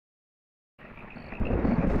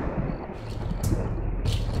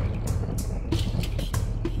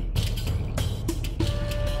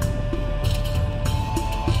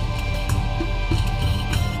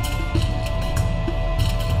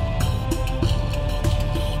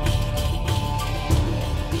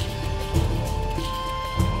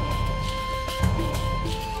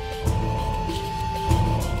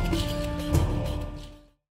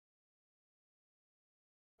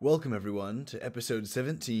Welcome everyone to episode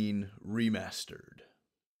 17, Remastered.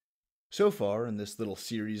 So far in this little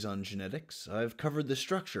series on genetics, I've covered the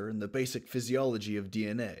structure and the basic physiology of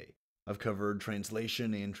DNA. I've covered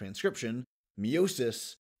translation and transcription,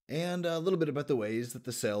 meiosis, and a little bit about the ways that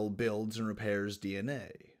the cell builds and repairs DNA.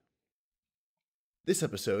 This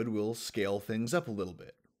episode will scale things up a little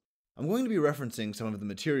bit. I'm going to be referencing some of the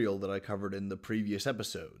material that I covered in the previous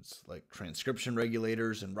episodes, like transcription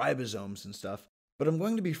regulators and ribosomes and stuff, but I'm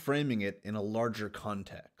going to be framing it in a larger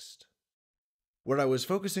context. Where I was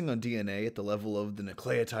focusing on DNA at the level of the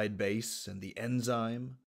nucleotide base and the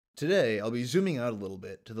enzyme, today I'll be zooming out a little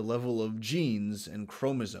bit to the level of genes and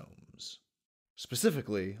chromosomes.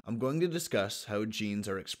 Specifically, I'm going to discuss how genes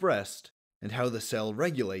are expressed and how the cell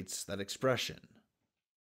regulates that expression.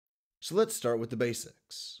 So let's start with the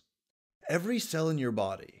basics. Every cell in your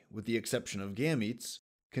body, with the exception of gametes,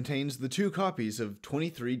 contains the 2 copies of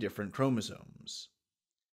 23 different chromosomes.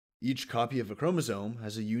 Each copy of a chromosome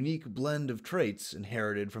has a unique blend of traits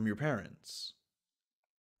inherited from your parents.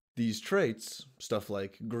 These traits, stuff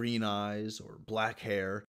like green eyes or black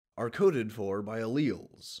hair, are coded for by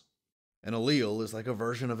alleles. An allele is like a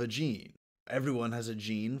version of a gene. Everyone has a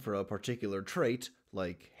gene for a particular trait,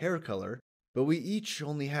 like hair color, but we each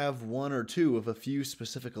only have 1 or 2 of a few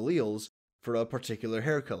specific alleles for a particular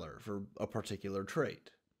hair color, for a particular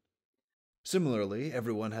trait. Similarly,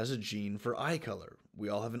 everyone has a gene for eye color. We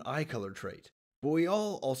all have an eye color trait, but we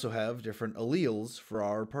all also have different alleles for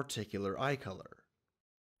our particular eye color.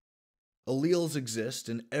 Alleles exist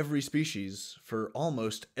in every species for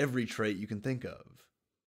almost every trait you can think of.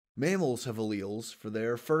 Mammals have alleles for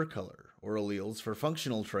their fur color, or alleles for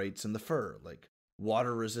functional traits in the fur, like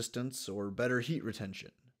water resistance or better heat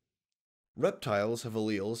retention. Reptiles have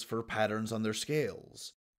alleles for patterns on their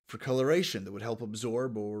scales, for coloration that would help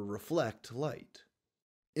absorb or reflect light.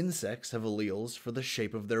 Insects have alleles for the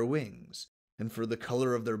shape of their wings, and for the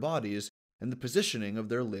color of their bodies and the positioning of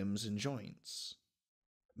their limbs and joints.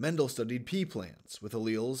 Mendel studied pea plants with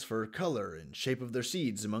alleles for color and shape of their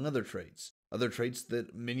seeds, among other traits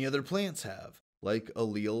that many other plants have, like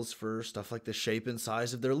alleles for stuff like the shape and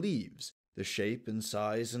size of their leaves, the shape and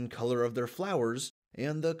size and color of their flowers,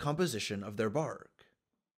 and the composition of their bark.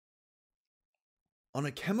 On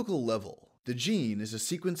a chemical level, the gene is a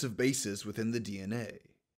sequence of bases within the DNA.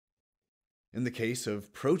 In the case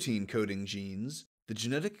of protein-coding genes, the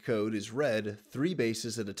genetic code is read 3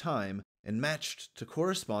 bases at a time and matched to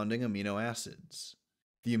corresponding amino acids.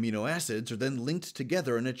 The amino acids are then linked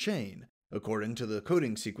together in a chain, according to the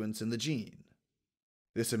coding sequence in the gene.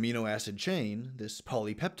 This amino acid chain, this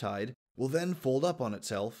polypeptide, will then fold up on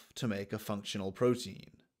itself to make a functional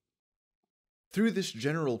protein. Through this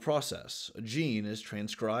general process, a gene is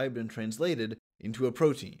transcribed and translated into a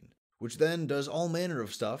protein, which then does all manner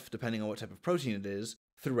of stuff, depending on what type of protein it is,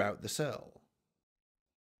 throughout the cell.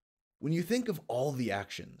 When you think of all the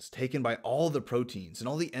actions taken by all the proteins and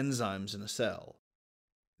all the enzymes in a cell,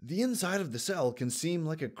 the inside of the cell can seem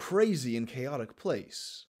like a crazy and chaotic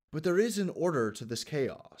place, but there is an order to this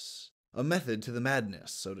chaos, a method to the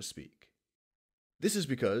madness, so to speak. This is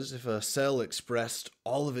because if a cell expressed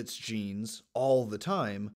all of its genes all the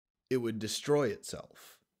time, it would destroy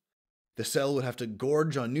itself. The cell would have to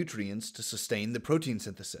gorge on nutrients to sustain the protein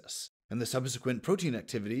synthesis, and the subsequent protein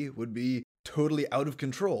activity would be totally out of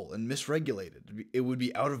control and misregulated. It would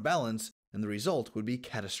be out of balance, and the result would be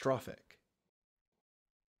catastrophic.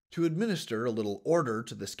 To administer a little order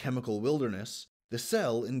to this chemical wilderness, the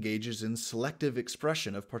cell engages in selective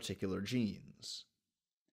expression of particular genes.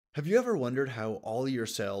 Have you ever wondered how all your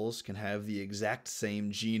cells can have the exact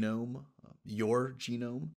same genome, your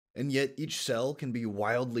genome, and yet each cell can be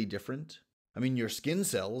wildly different? I mean, your skin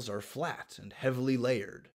cells are flat and heavily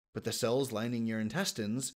layered, but the cells lining your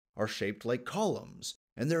intestines are shaped like columns,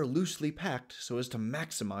 and they're loosely packed so as to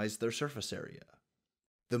maximize their surface area.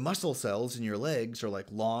 The muscle cells in your legs are like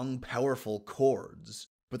long, powerful cords,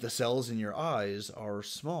 but the cells in your eyes are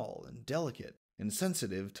small and delicate and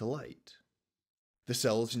sensitive to light. The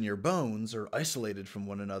cells in your bones are isolated from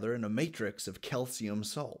one another in a matrix of calcium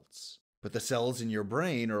salts, but the cells in your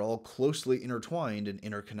brain are all closely intertwined and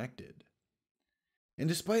interconnected. And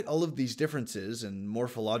despite all of these differences in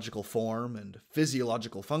morphological form and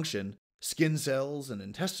physiological function, skin cells and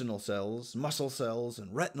intestinal cells, muscle cells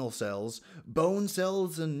and retinal cells, bone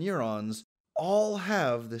cells and neurons all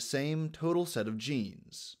have the same total set of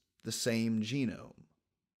genes, the same genome.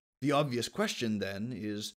 The obvious question then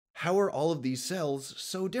is, how are all of these cells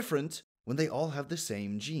so different when they all have the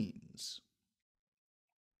same genes?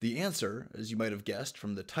 The answer, as you might have guessed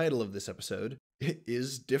from the title of this episode,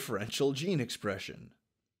 is differential gene expression.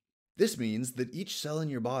 This means that each cell in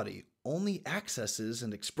your body only accesses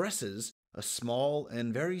and expresses a small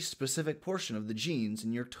and very specific portion of the genes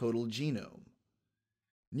in your total genome.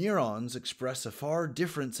 Neurons express a far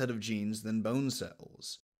different set of genes than bone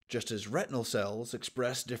cells, just as retinal cells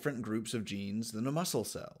express different groups of genes than a muscle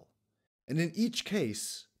cell. And in each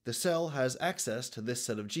case, the cell has access to this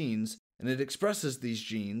set of genes, and it expresses these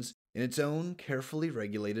genes in its own carefully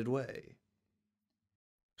regulated way.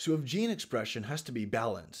 So if gene expression has to be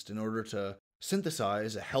balanced in order to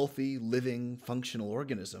synthesize a healthy, living, functional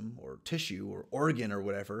organism, or tissue, or organ, or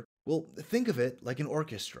whatever, well, think of it like an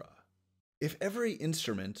orchestra. If every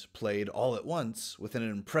instrument played all at once with an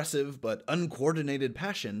impressive but uncoordinated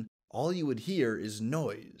passion, all you would hear is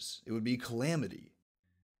noise. It would be calamity.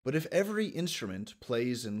 But if every instrument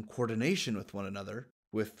plays in coordination with one another,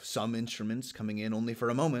 with some instruments coming in only for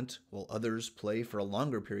a moment, while others play for a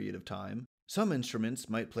longer period of time, some instruments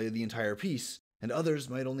might play the entire piece, and others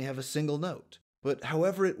might only have a single note. But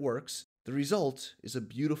however it works, the result is a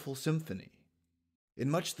beautiful symphony. In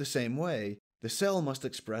much the same way, the cell must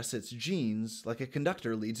express its genes like a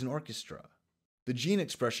conductor leads an orchestra. The gene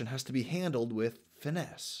expression has to be handled with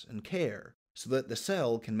finesse and care so that the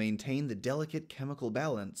cell can maintain the delicate chemical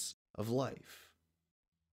balance of life.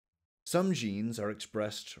 Some genes are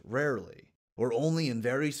expressed rarely, or only in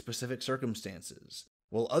very specific circumstances,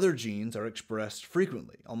 while other genes are expressed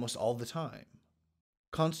frequently, almost all the time.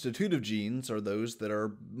 Constitutive genes are those that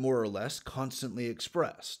are more or less constantly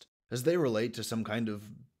expressed, as they relate to some kind of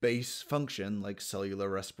base function like cellular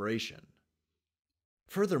respiration.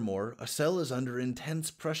 Furthermore, a cell is under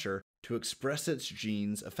intense pressure to express its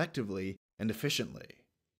genes effectively and efficiently.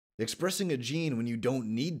 Expressing a gene when you don't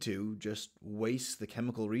need to just wastes the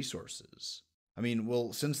chemical resources.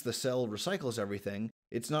 Since the cell recycles everything,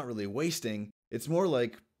 it's not really wasting, it's more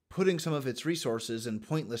like putting some of its resources in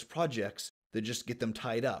pointless projects that just get them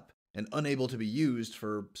tied up and unable to be used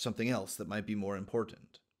for something else that might be more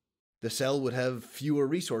important. The cell would have fewer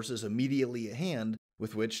resources immediately at hand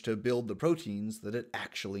with which to build the proteins that it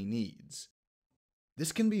actually needs.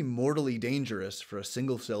 This can be mortally dangerous for a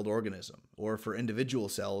single-celled organism, or for individual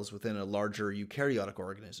cells within a larger eukaryotic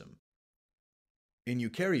organism. In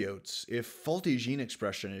eukaryotes, if faulty gene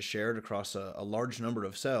expression is shared across a large number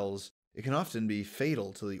of cells, it can often be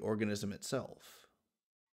fatal to the organism itself.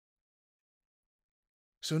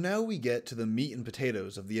 So now we get to the meat and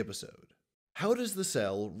potatoes of the episode. How does the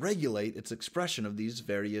cell regulate its expression of these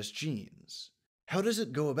various genes? How does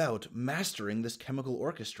it go about mastering this chemical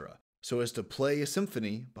orchestra so as to play a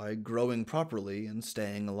symphony by growing properly and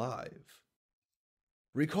staying alive?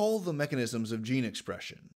 Recall the mechanisms of gene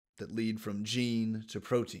expression that lead from gene to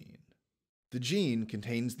protein. The gene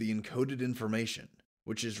contains the encoded information,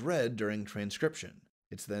 which is read during transcription.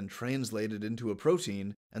 It's then translated into a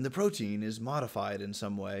protein, and the protein is modified in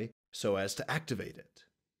some way so as to activate it.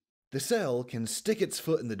 The cell can stick its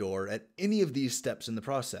foot in the door at any of these steps in the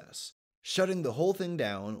process, shutting the whole thing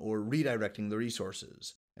down or redirecting the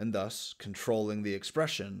resources, and thus controlling the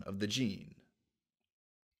expression of the gene.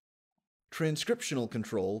 Transcriptional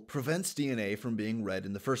control prevents DNA from being read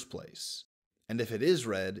in the first place, and if it is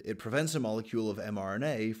read, it prevents a molecule of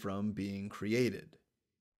mRNA from being created.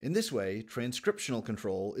 In this way, transcriptional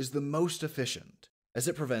control is the most efficient, as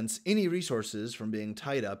it prevents any resources from being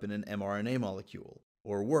tied up in an mRNA molecule,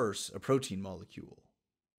 or worse, a protein molecule.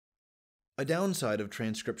 A downside of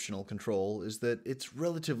transcriptional control is that it's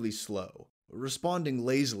relatively slow, responding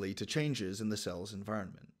lazily to changes in the cell's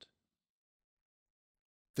environment.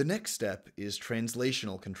 The next step is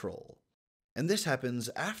translational control, and this happens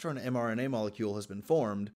after an mRNA molecule has been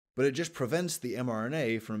formed, but it just prevents the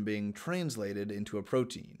mRNA from being translated into a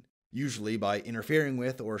protein, usually by interfering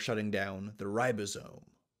with or shutting down the ribosome.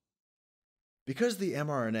 Because the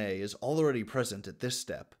mRNA is already present at this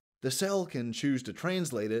step, the cell can choose to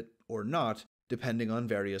translate it or not, depending on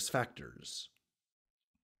various factors.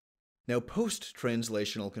 Now,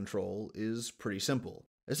 post-translational control is pretty simple,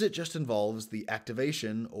 as it just involves the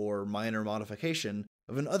activation or minor modification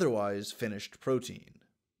of an otherwise finished protein.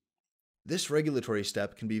 This regulatory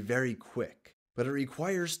step can be very quick, but it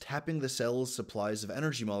requires tapping the cell's supplies of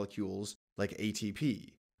energy molecules like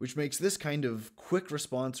ATP, which makes this kind of quick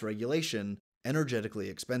response regulation energetically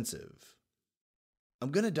expensive.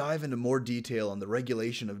 I'm going to dive into more detail on the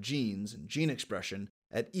regulation of genes and gene expression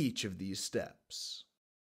at each of these steps.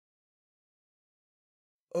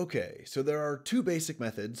 Okay, so there are two basic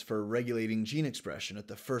methods for regulating gene expression at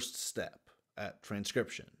the first step, at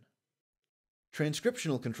transcription.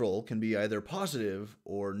 Transcriptional control can be either positive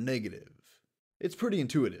or negative. It's pretty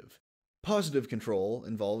intuitive. Positive control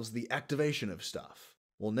involves the activation of stuff,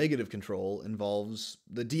 while negative control involves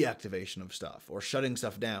the deactivation of stuff, or shutting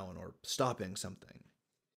stuff down, or stopping something.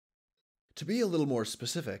 To be a little more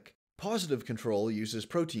specific, positive control uses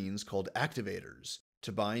proteins called activators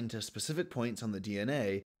to bind to specific points on the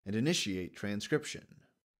DNA and initiate transcription.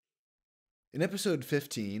 In episode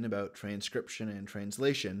 15 about transcription and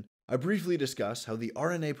translation, I briefly discuss how the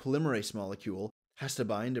RNA polymerase molecule has to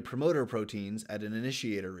bind to promoter proteins at an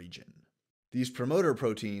initiator region. These promoter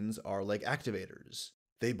proteins are like activators.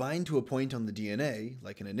 They bind to a point on the DNA,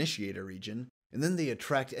 like an initiator region, and then they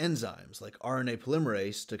attract enzymes like RNA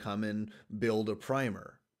polymerase to come and build a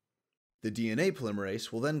primer. The DNA polymerase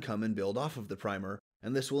will then come and build off of the primer,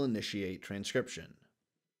 and this will initiate transcription.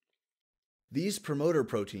 These promoter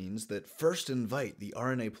proteins that first invite the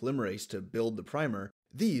RNA polymerase to build the primer,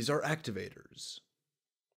 these are activators.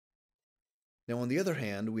 Now on the other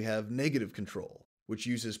hand, we have negative control, which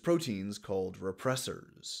uses proteins called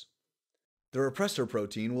repressors. The repressor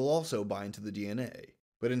protein will also bind to the DNA,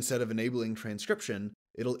 but instead of enabling transcription,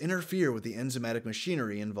 it'll interfere with the enzymatic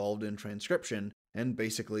machinery involved in transcription and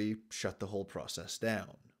basically shut the whole process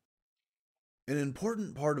down. An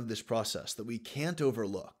important part of this process that we can't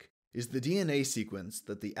overlook is the DNA sequence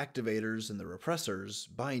that the activators and the repressors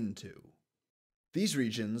bind to. These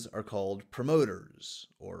regions are called promoters,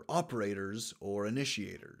 or operators, or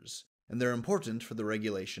initiators, and they're important for the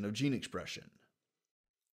regulation of gene expression.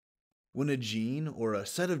 When a gene or a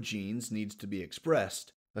set of genes needs to be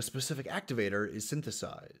expressed, a specific activator is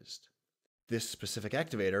synthesized. This specific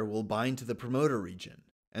activator will bind to the promoter region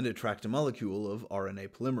and attract a molecule of RNA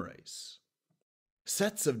polymerase.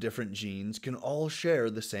 Sets of different genes can all share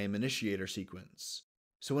the same initiator sequence,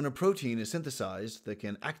 so when a protein is synthesized that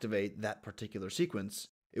can activate that particular sequence,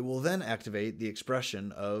 it will then activate the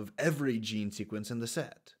expression of every gene sequence in the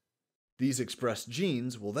set. These expressed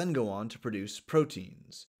genes will then go on to produce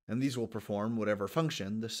proteins, and these will perform whatever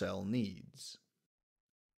function the cell needs.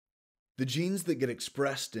 The genes that get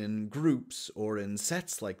expressed in groups or in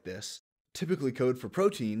sets like this typically code for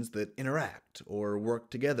proteins that interact or work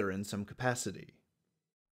together in some capacity.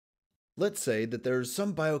 Let's say that there's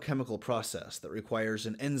some biochemical process that requires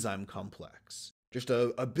an enzyme complex, just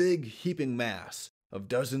a big heaping mass of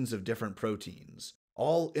dozens of different proteins,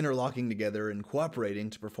 all interlocking together and cooperating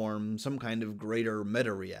to perform some kind of greater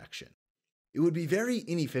meta-reaction. It would be very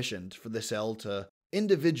inefficient for the cell to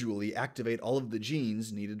individually activate all of the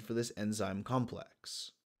genes needed for this enzyme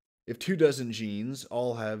complex. If 24 genes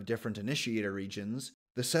all have different initiator regions,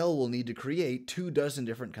 the cell will need to create 24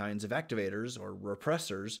 different kinds of activators or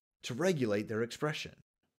repressors to regulate their expression.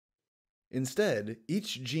 Instead,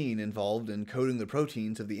 each gene involved in coding the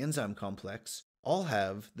proteins of the enzyme complex all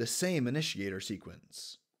have the same initiator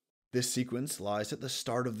sequence. This sequence lies at the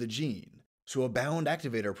start of the gene, so a bound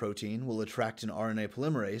activator protein will attract an RNA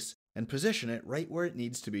polymerase and position it right where it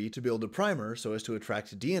needs to be to build a primer so as to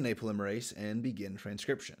attract DNA polymerase and begin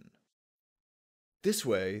transcription. This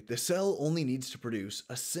way, the cell only needs to produce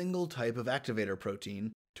a single type of activator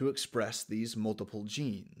protein to express these multiple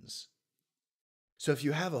genes. So if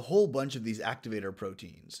you have a whole bunch of these activator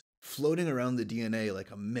proteins floating around the DNA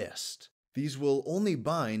like a mist, these will only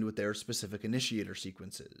bind with their specific initiator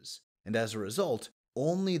sequences, and as a result,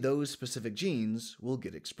 only those specific genes will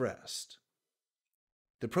get expressed.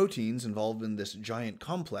 The proteins involved in this giant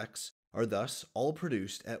complex are thus all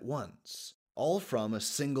produced at once, all from a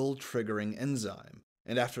single triggering enzyme,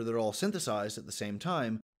 and after they're all synthesized at the same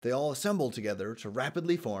time, they all assemble together to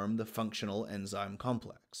rapidly form the functional enzyme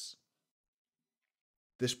complex.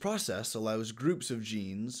 This process allows groups of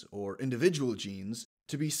genes, or individual genes,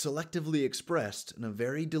 to be selectively expressed in a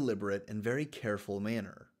very deliberate and very careful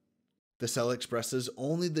manner. The cell expresses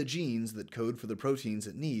only the genes that code for the proteins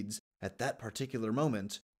it needs at that particular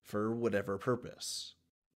moment for whatever purpose.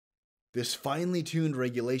 This finely tuned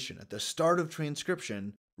regulation at the start of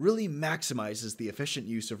transcription really maximizes the efficient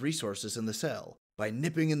use of resources in the cell by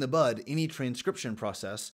nipping in the bud any transcription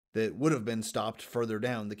process that would have been stopped further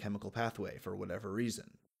down the chemical pathway for whatever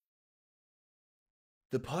reason.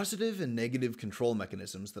 The positive and negative control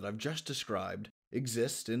mechanisms that I've just described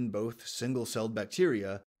exist in both single-celled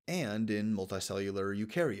bacteria and in multicellular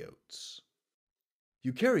eukaryotes.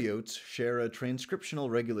 Eukaryotes share a transcriptional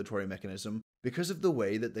regulatory mechanism because of the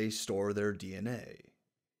way that they store their DNA.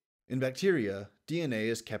 In bacteria, DNA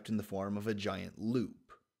is kept in the form of a giant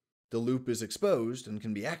loop. The loop is exposed and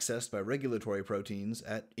can be accessed by regulatory proteins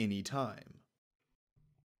at any time.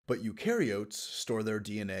 But eukaryotes store their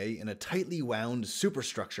DNA in a tightly wound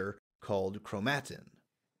superstructure called chromatin.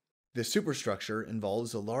 This superstructure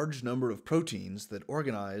involves a large number of proteins that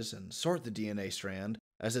organize and sort the DNA strand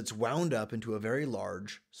as it's wound up into a very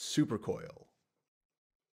large supercoil.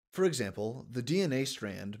 For example, the DNA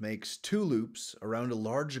strand makes 2 loops around a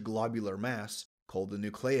large globular mass called the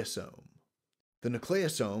nucleosome. The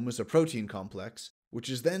nucleosome is a protein complex, which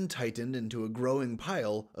is then tightened into a growing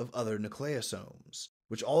pile of other nucleosomes,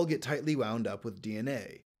 which all get tightly wound up with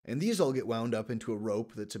DNA, and these all get wound up into a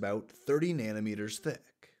rope that's about 30 nanometers thick.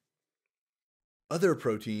 Other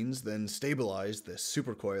proteins then stabilize this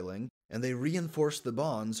supercoiling, and they reinforce the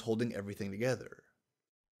bonds holding everything together.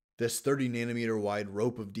 This 30 nanometer wide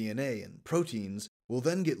rope of DNA and proteins will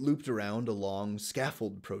then get looped around a long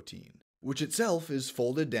scaffold protein, which itself is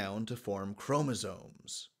folded down to form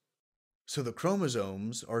chromosomes. So the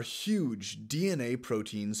chromosomes are huge DNA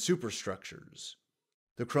protein superstructures.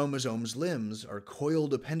 The chromosome's limbs are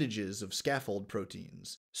coiled appendages of scaffold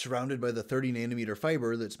proteins, surrounded by the 30 nanometer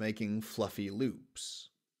fiber that's making fluffy loops.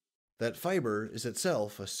 That fiber is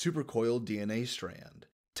itself a supercoiled DNA strand,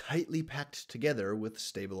 tightly packed together with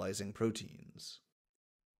stabilizing proteins.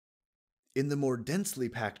 In the more densely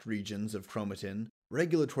packed regions of chromatin,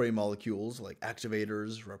 regulatory molecules like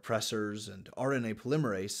activators, repressors, and RNA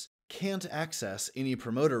polymerase can't access any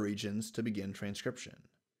promoter regions to begin transcription.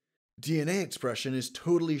 DNA expression is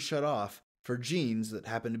totally shut off for genes that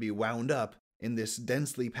happen to be wound up in this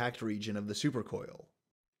densely packed region of the supercoil.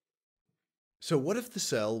 So what if the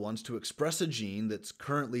cell wants to express a gene that's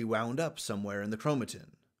currently wound up somewhere in the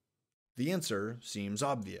chromatin? The answer seems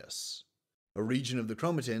obvious. A region of the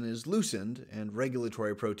chromatin is loosened, and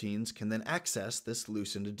regulatory proteins can then access this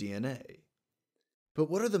loosened DNA. But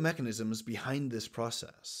what are the mechanisms behind this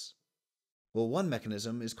process? Well, one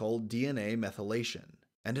mechanism is called DNA methylation,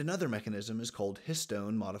 and another mechanism is called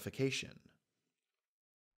histone modification.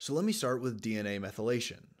 So let me start with DNA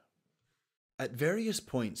methylation. At various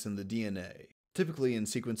points in the DNA, typically in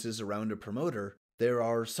sequences around a promoter, there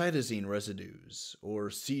are cytosine residues, or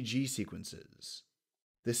CG sequences.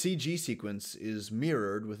 The CG sequence is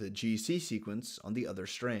mirrored with a GC sequence on the other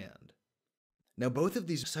strand. Now both of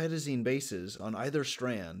these cytosine bases on either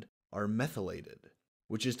strand are methylated,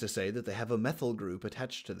 which is to say that they have a methyl group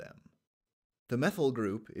attached to them. The methyl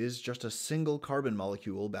group is just a single carbon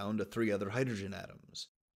molecule bound to 3 other hydrogen atoms.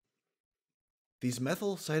 These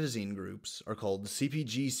methyl cytosine groups are called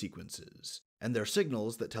CpG sequences, and they're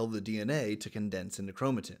signals that tell the DNA to condense into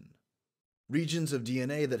chromatin. Regions of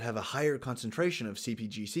DNA that have a higher concentration of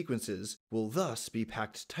CpG sequences will thus be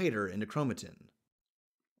packed tighter into chromatin.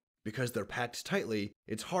 Because they're packed tightly,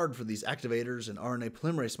 it's hard for these activators and RNA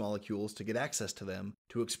polymerase molecules to get access to them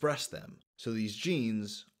to express them, so these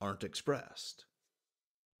genes aren't expressed.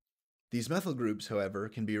 These methyl groups, however,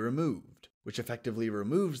 can be removed, which effectively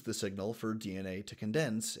removes the signal for DNA to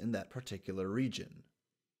condense in that particular region.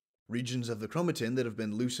 Regions of the chromatin that have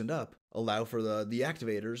been loosened up allow for the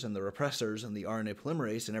activators and the repressors and the RNA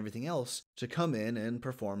polymerase and everything else to come in and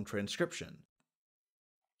perform transcription.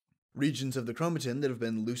 Regions of the chromatin that have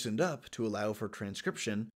been loosened up to allow for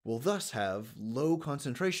transcription will thus have low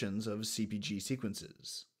concentrations of CpG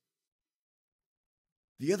sequences.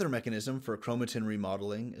 The other mechanism for chromatin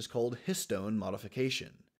remodeling is called histone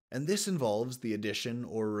modification, and this involves the addition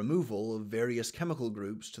or removal of various chemical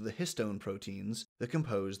groups to the histone proteins that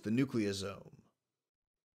compose the nucleosome.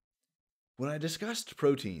 When I discussed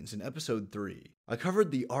proteins in episode 3, I covered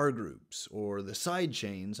the R groups, or the side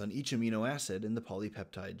chains on each amino acid in the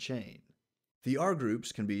polypeptide chain. The R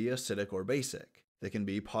groups can be acidic or basic, they can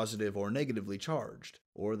be positive or negatively charged,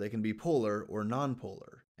 or they can be polar or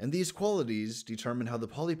nonpolar, and these qualities determine how the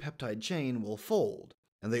polypeptide chain will fold,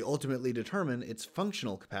 and they ultimately determine its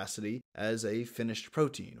functional capacity as a finished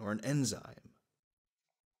protein or an enzyme.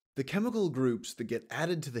 The chemical groups that get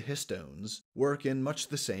added to the histones work in much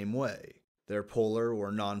the same way. They're polar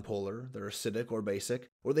or nonpolar, they're acidic or basic,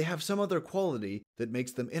 or they have some other quality that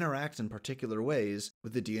makes them interact in particular ways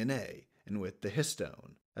with the DNA and with the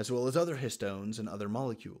histone, as well as other histones and other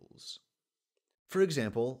molecules. For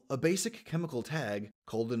example, a basic chemical tag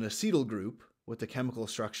called an acetyl group with the chemical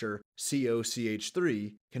structure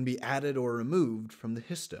COCH3 can be added or removed from the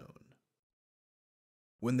histone.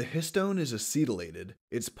 When the histone is acetylated,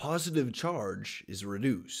 its positive charge is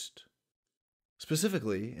reduced.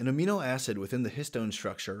 Specifically, an amino acid within the histone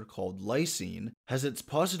structure called lysine has its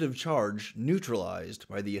positive charge neutralized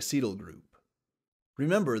by the acetyl group.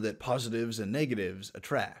 Remember that positives and negatives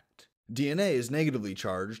attract. DNA is negatively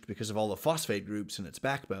charged because of all the phosphate groups in its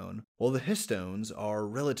backbone, while the histones are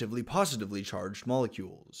relatively positively charged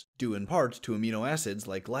molecules, due in part to amino acids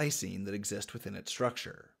like lysine that exist within its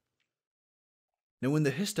structure. Now when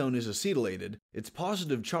the histone is acetylated, its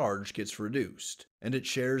positive charge gets reduced, and it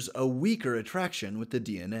shares a weaker attraction with the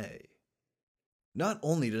DNA. Not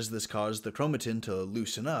only does this cause the chromatin to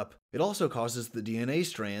loosen up, it also causes the DNA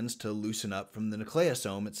strands to loosen up from the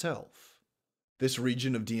nucleosome itself. This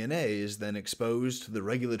region of DNA is then exposed to the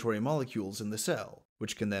regulatory molecules in the cell,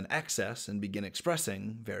 which can then access and begin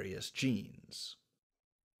expressing various genes.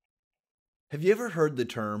 Have you ever heard the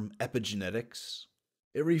term epigenetics?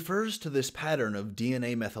 It refers to this pattern of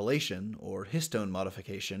DNA methylation, or histone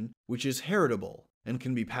modification, which is heritable and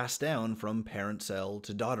can be passed down from parent cell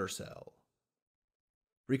to daughter cell.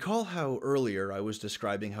 Recall how earlier I was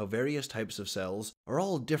describing how various types of cells are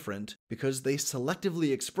all different because they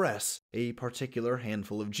selectively express a particular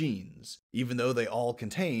handful of genes, even though they all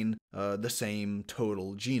contain the same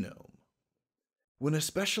total genome. When a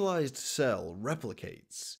specialized cell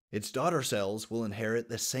replicates, its daughter cells will inherit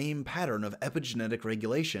the same pattern of epigenetic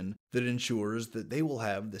regulation that ensures that they will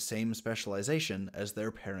have the same specialization as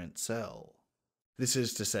their parent cell. This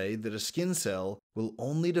is to say that a skin cell will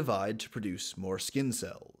only divide to produce more skin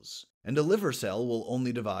cells, and a liver cell will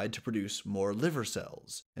only divide to produce more liver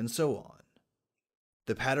cells, and so on.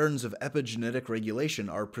 The patterns of epigenetic regulation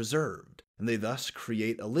are preserved, and they thus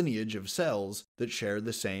create a lineage of cells that share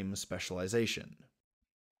the same specialization.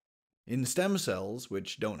 In stem cells,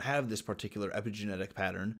 which don't have this particular epigenetic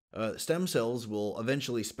pattern, stem cells will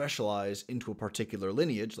eventually specialize into a particular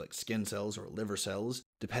lineage, like skin cells or liver cells,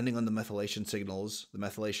 depending on the methylation signals, the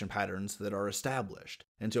methylation patterns that are established.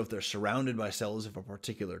 And so if they're surrounded by cells of a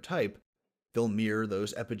particular type, they'll mirror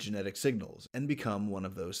those epigenetic signals and become one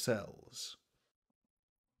of those cells.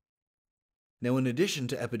 Now, in addition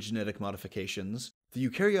to epigenetic modifications, the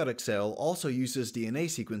eukaryotic cell also uses DNA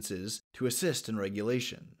sequences to assist in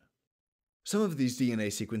regulation. Some of these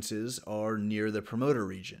DNA sequences are near the promoter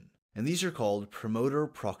region, and these are called promoter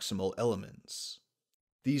proximal elements.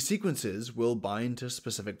 These sequences will bind to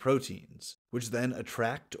specific proteins, which then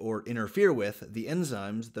attract or interfere with the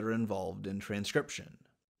enzymes that are involved in transcription.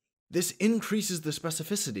 This increases the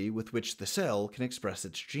specificity with which the cell can express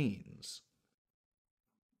its genes.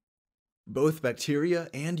 Both bacteria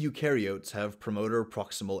and eukaryotes have promoter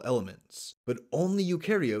proximal elements, but only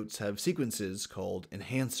eukaryotes have sequences called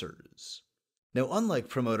enhancers. Now, unlike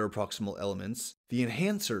promoter proximal elements, the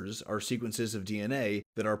enhancers are sequences of DNA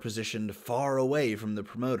that are positioned far away from the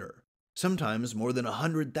promoter, sometimes more than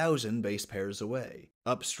 100,000 base pairs away,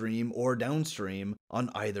 upstream or downstream on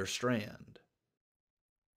either strand.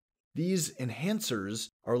 These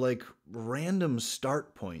enhancers are like random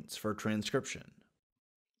start points for transcription.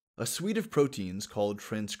 A suite of proteins called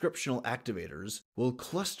transcriptional activators will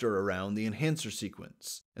cluster around the enhancer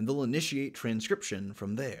sequence, and they'll initiate transcription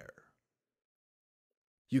from there.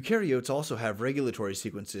 Eukaryotes also have regulatory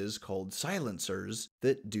sequences called silencers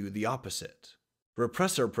that do the opposite.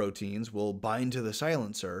 Repressor proteins will bind to the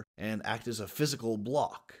silencer and act as a physical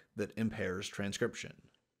block that impairs transcription.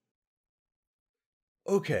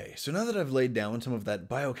 Okay, so now that I've laid down some of that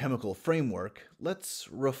biochemical framework, let's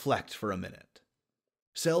reflect for a minute.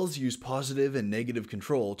 Cells use positive and negative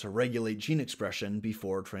control to regulate gene expression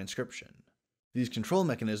before transcription. These control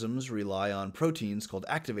mechanisms rely on proteins called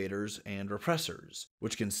activators and repressors,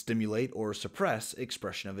 which can stimulate or suppress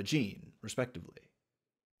expression of a gene, respectively.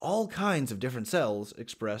 All kinds of different cells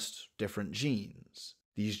express different genes.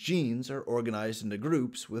 These genes are organized into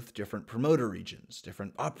groups with different promoter regions,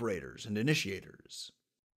 different operators and initiators.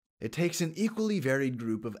 It takes an equally varied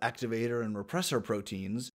group of activator and repressor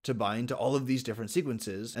proteins to bind to all of these different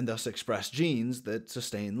sequences and thus express genes that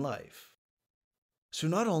sustain life. So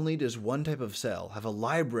not only does one type of cell have a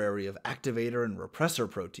library of activator and repressor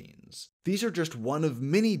proteins, these are just one of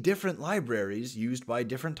many different libraries used by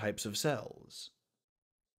different types of cells.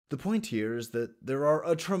 The point here is that there are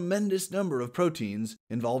a tremendous number of proteins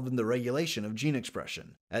involved in the regulation of gene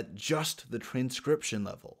expression at just the transcription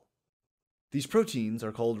level. These proteins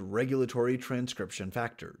are called regulatory transcription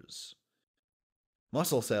factors.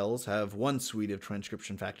 Muscle cells have one suite of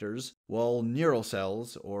transcription factors, while neural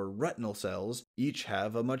cells, or retinal cells, each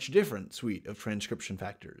have a much different suite of transcription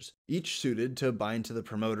factors, each suited to bind to the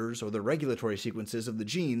promoters or the regulatory sequences of the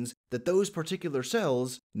genes that those particular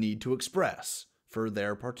cells need to express for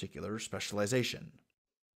their particular specialization.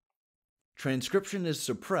 Transcription is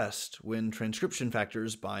suppressed when transcription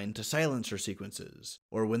factors bind to silencer sequences,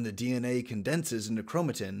 or when the DNA condenses into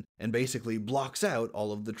chromatin and basically blocks out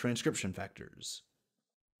all of the transcription factors.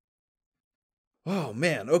 Oh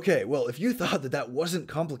man, okay, well, if you thought that wasn't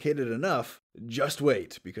complicated enough, just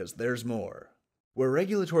wait, because there's more. Where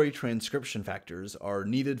regulatory transcription factors are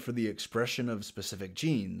needed for the expression of specific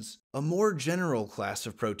genes, a more general class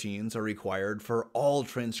of proteins are required for all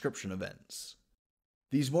transcription events.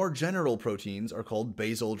 These more general proteins are called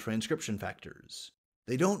basal transcription factors.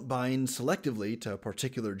 They don't bind selectively to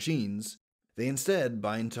particular genes. They instead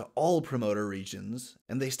bind to all promoter regions,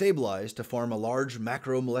 and they stabilize to form a large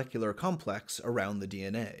macromolecular complex around the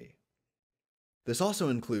DNA. This also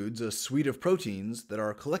includes a suite of proteins that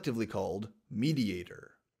are collectively called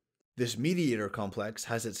mediator. This mediator complex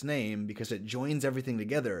has its name because it joins everything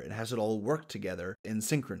together and has it all work together in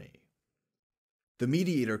synchrony. The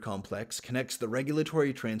mediator complex connects the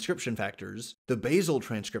regulatory transcription factors, the basal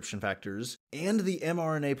transcription factors, and the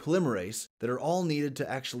mRNA polymerase that are all needed to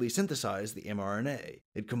actually synthesize the mRNA.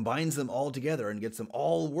 It combines them all together and gets them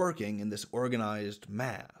all working in this organized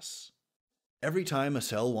mass. Every time a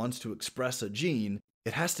cell wants to express a gene,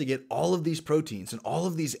 it has to get all of these proteins and all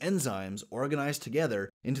of these enzymes organized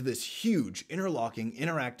together into this huge, interlocking,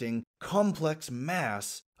 interacting, complex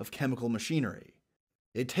mass of chemical machinery.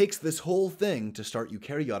 It takes this whole thing to start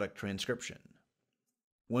eukaryotic transcription.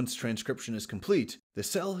 Once transcription is complete, the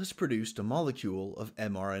cell has produced a molecule of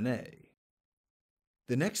mRNA.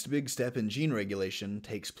 The next big step in gene regulation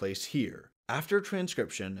takes place here, after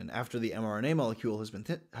transcription and after the mRNA molecule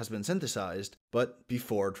has been synthesized, but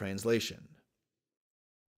before translation.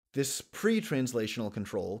 This pre-translational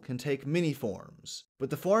control can take many forms, but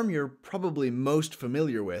the form you're probably most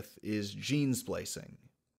familiar with is gene splicing.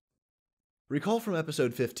 Recall from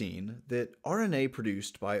episode 15 that RNA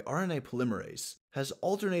produced by RNA polymerase has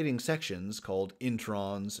alternating sections called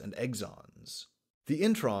introns and exons. The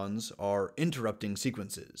introns are interrupting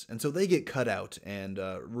sequences, and so they get cut out and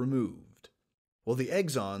removed, while the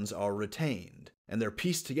exons are retained, and they're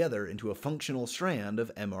pieced together into a functional strand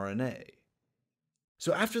of mRNA.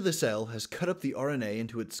 So after the cell has cut up the RNA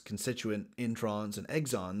into its constituent introns and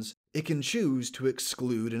exons, it can choose to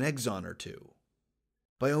exclude an exon or two.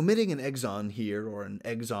 By omitting an exon here or an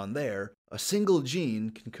exon there, a single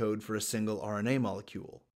gene can code for a single RNA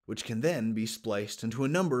molecule, which can then be spliced into a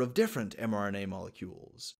number of different mRNA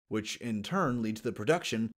molecules, which in turn lead to the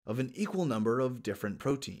production of an equal number of different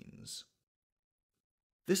proteins.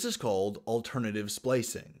 This is called alternative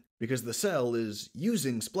splicing, because the cell is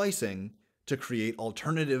using splicing to create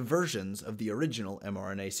alternative versions of the original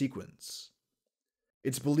mRNA sequence.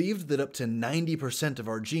 It's believed that up to 90% of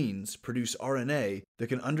our genes produce RNA that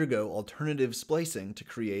can undergo alternative splicing to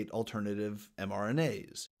create alternative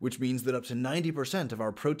mRNAs, which means that up to 90% of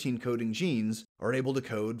our protein-coding genes are able to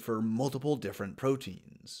code for multiple different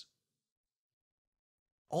proteins.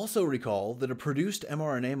 Also recall that a produced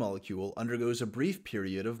mRNA molecule undergoes a brief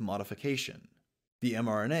period of modification. The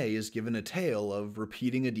mRNA is given a tail of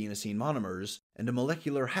repeating adenosine monomers and a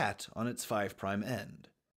molecular hat on its 5' end.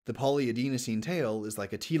 The polyadenosine tail is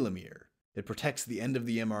like a telomere. It protects the end of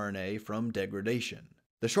the mRNA from degradation.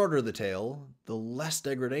 The shorter the tail, the less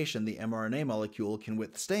degradation the mRNA molecule can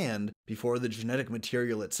withstand before the genetic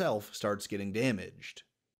material itself starts getting damaged.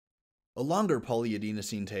 A longer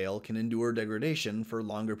polyadenosine tail can endure degradation for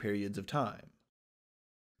longer periods of time.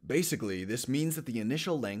 Basically, this means that the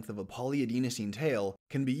initial length of a polyadenosine tail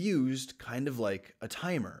can be used kind of like a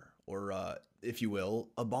timer, or, if you will,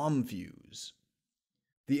 a bomb fuse.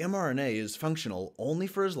 The mRNA is functional only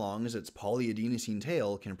for as long as its polyadenosine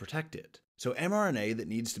tail can protect it. So mRNA that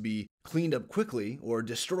needs to be cleaned up quickly or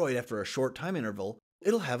destroyed after a short time interval,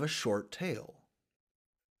 it'll have a short tail.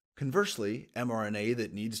 Conversely, mRNA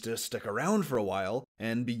that needs to stick around for a while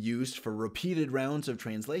and be used for repeated rounds of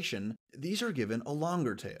translation, these are given a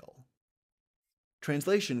longer tail.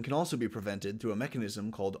 Translation can also be prevented through a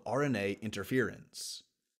mechanism called RNA interference.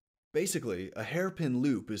 Basically, a hairpin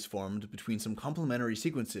loop is formed between some complementary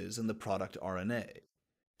sequences in the product RNA.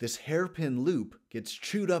 This hairpin loop gets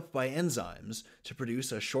chewed up by enzymes to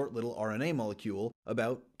produce a short little RNA molecule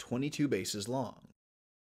about 22 bases long.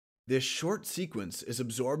 This short sequence is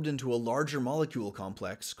absorbed into a larger molecule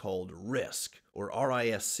complex called RISC, or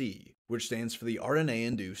RISC, which stands for the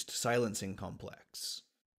RNA-induced silencing complex.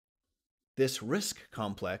 This RISC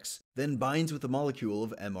complex then binds with the molecule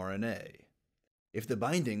of mRNA. If the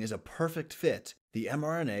binding is a perfect fit, the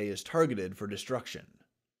mRNA is targeted for destruction.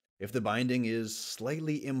 If the binding is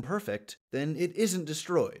slightly imperfect, then it isn't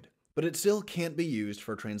destroyed, but it still can't be used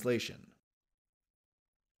for translation.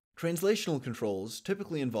 Translational controls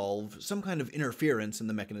typically involve some kind of interference in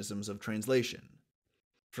the mechanisms of translation.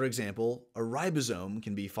 For example, a ribosome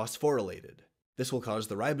can be phosphorylated. This will cause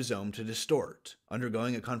the ribosome to distort,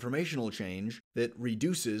 undergoing a conformational change that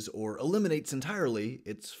reduces or eliminates entirely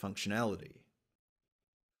its functionality.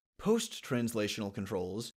 Post-translational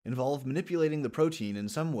controls involve manipulating the protein in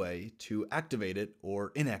some way to activate it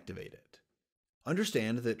or inactivate it.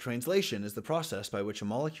 Understand that translation is the process by which a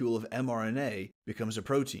molecule of mRNA becomes a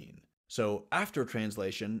protein. So after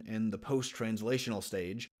translation, in the post-translational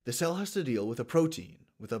stage, the cell has to deal with a protein,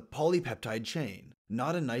 with a polypeptide chain,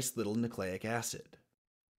 not a nice little nucleic acid.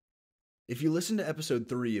 If you listen to episode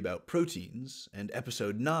 3 about proteins, and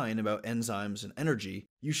episode 9 about enzymes and energy,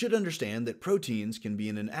 you should understand that proteins can be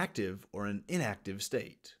in an active or an inactive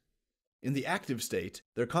state. In the active state,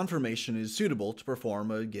 their conformation is suitable to perform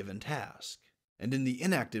a given task. And in the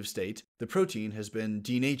inactive state, the protein has been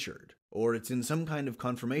denatured, or it's in some kind of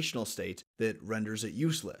conformational state that renders it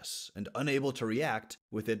useless and unable to react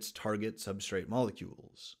with its target substrate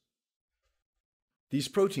molecules. These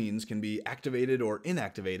proteins can be activated or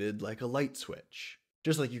inactivated like a light switch.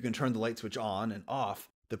 Just like you can turn the light switch on and off,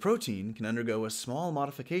 the protein can undergo a small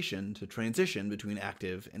modification to transition between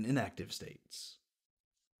active and inactive states.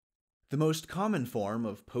 The most common form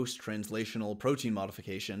of post-translational protein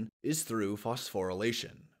modification is through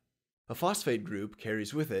phosphorylation. A phosphate group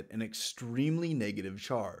carries with it an extremely negative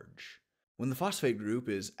charge. When the phosphate group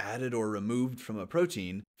is added or removed from a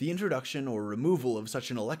protein, the introduction or removal of such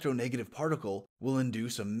an electronegative particle will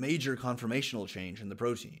induce a major conformational change in the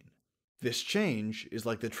protein. This change is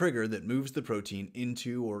like the trigger that moves the protein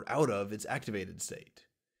into or out of its activated state.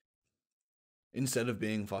 Instead of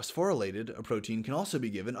being phosphorylated, a protein can also be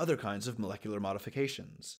given other kinds of molecular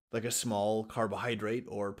modifications, like a small carbohydrate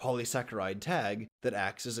or polysaccharide tag that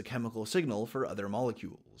acts as a chemical signal for other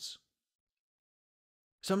molecules.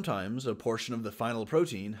 Sometimes a portion of the final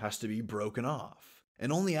protein has to be broken off,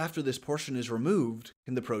 and only after this portion is removed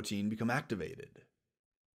can the protein become activated.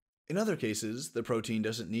 In other cases, the protein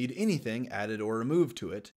doesn't need anything added or removed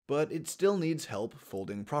to it, but it still needs help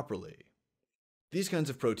folding properly. These kinds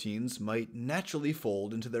of proteins might naturally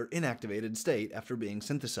fold into their inactivated state after being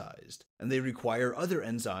synthesized, and they require other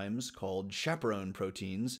enzymes, called chaperone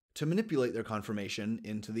proteins, to manipulate their conformation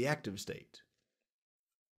into the active state.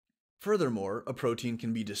 Furthermore, a protein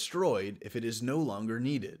can be destroyed if it is no longer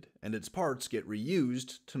needed, and its parts get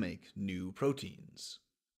reused to make new proteins.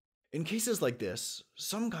 In cases like this,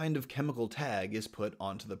 some kind of chemical tag is put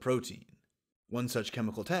onto the protein. One such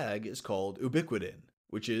chemical tag is called ubiquitin,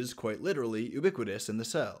 which is quite literally ubiquitous in the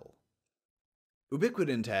cell.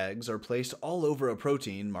 Ubiquitin tags are placed all over a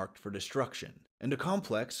protein marked for destruction, and a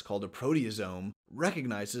complex called a proteasome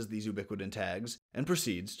recognizes these ubiquitin tags and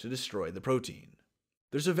proceeds to destroy the protein.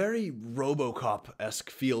 There's a very RoboCop-esque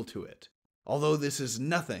feel to it, although this is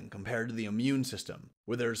nothing compared to the immune system,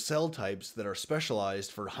 where there's cell types that are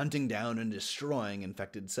specialized for hunting down and destroying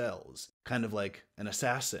infected cells, kind of like an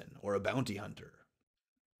assassin or a bounty hunter.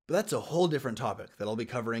 But that's a whole different topic that I'll be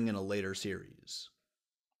covering in a later series.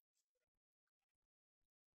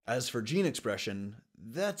 As for gene expression,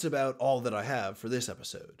 that's about all that I have for this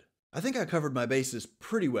episode. I think I covered my bases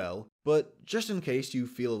pretty well, but just in case you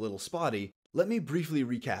feel a little spotty, let me briefly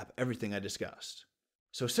recap everything I discussed.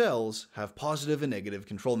 So cells have positive and negative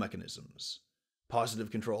control mechanisms.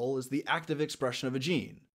 Positive control is the active expression of a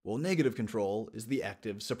gene, while negative control is the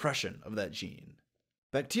active suppression of that gene.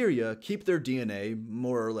 Bacteria keep their DNA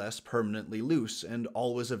more or less permanently loose and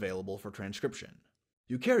always available for transcription.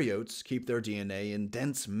 Eukaryotes keep their DNA in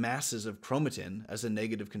dense masses of chromatin as a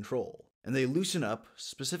negative control, and they loosen up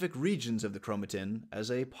specific regions of the chromatin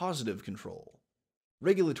as a positive control.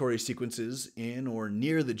 Regulatory sequences in or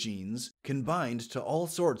near the genes can bind to all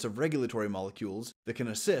sorts of regulatory molecules that can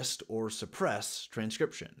assist or suppress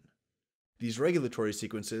transcription. These regulatory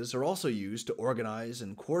sequences are also used to organize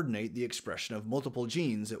and coordinate the expression of multiple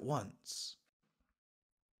genes at once.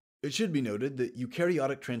 It should be noted that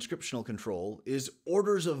eukaryotic transcriptional control is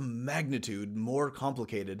orders of magnitude more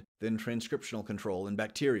complicated than transcriptional control in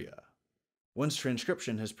bacteria. Once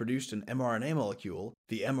transcription has produced an mRNA molecule,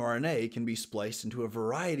 the mRNA can be spliced into a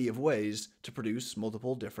variety of ways to produce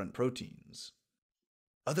multiple different proteins.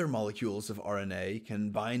 Other molecules of RNA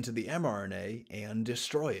can bind to the mRNA and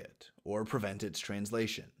destroy it, or prevent its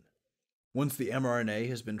translation. Once the mRNA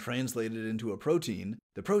has been translated into a protein,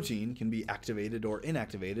 the protein can be activated or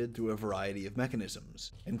inactivated through a variety of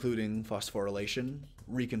mechanisms, including phosphorylation,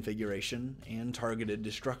 reconfiguration, and targeted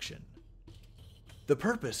destruction. The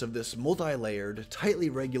purpose of this multi-layered, tightly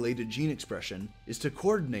regulated gene expression is to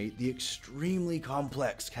coordinate the extremely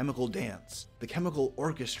complex chemical dance, the chemical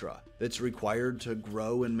orchestra that's required to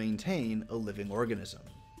grow and maintain a living organism.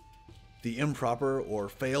 The improper or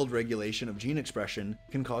failed regulation of gene expression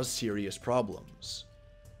can cause serious problems.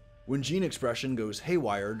 When gene expression goes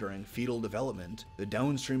haywire during fetal development, the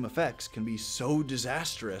downstream effects can be so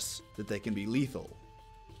disastrous that they can be lethal.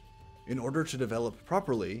 In order to develop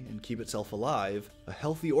properly and keep itself alive, a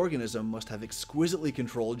healthy organism must have exquisitely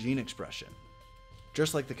controlled gene expression.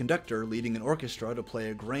 Just like the conductor leading an orchestra to play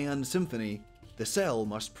a grand symphony, the cell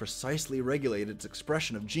must precisely regulate its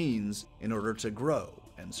expression of genes in order to grow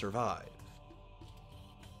and survive.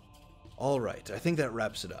 Alright, I think that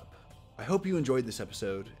wraps it up. I hope you enjoyed this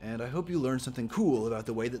episode, and I hope you learned something cool about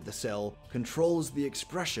the way that the cell controls the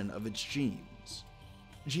expression of its genes.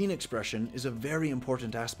 Gene expression is a very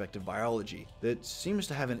important aspect of biology that seems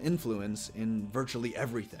to have an influence in virtually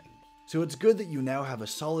everything, so it's good that you now have a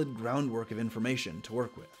solid groundwork of information to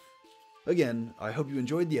work with. Again, I hope you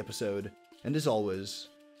enjoyed the episode, and as always,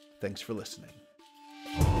 thanks for listening.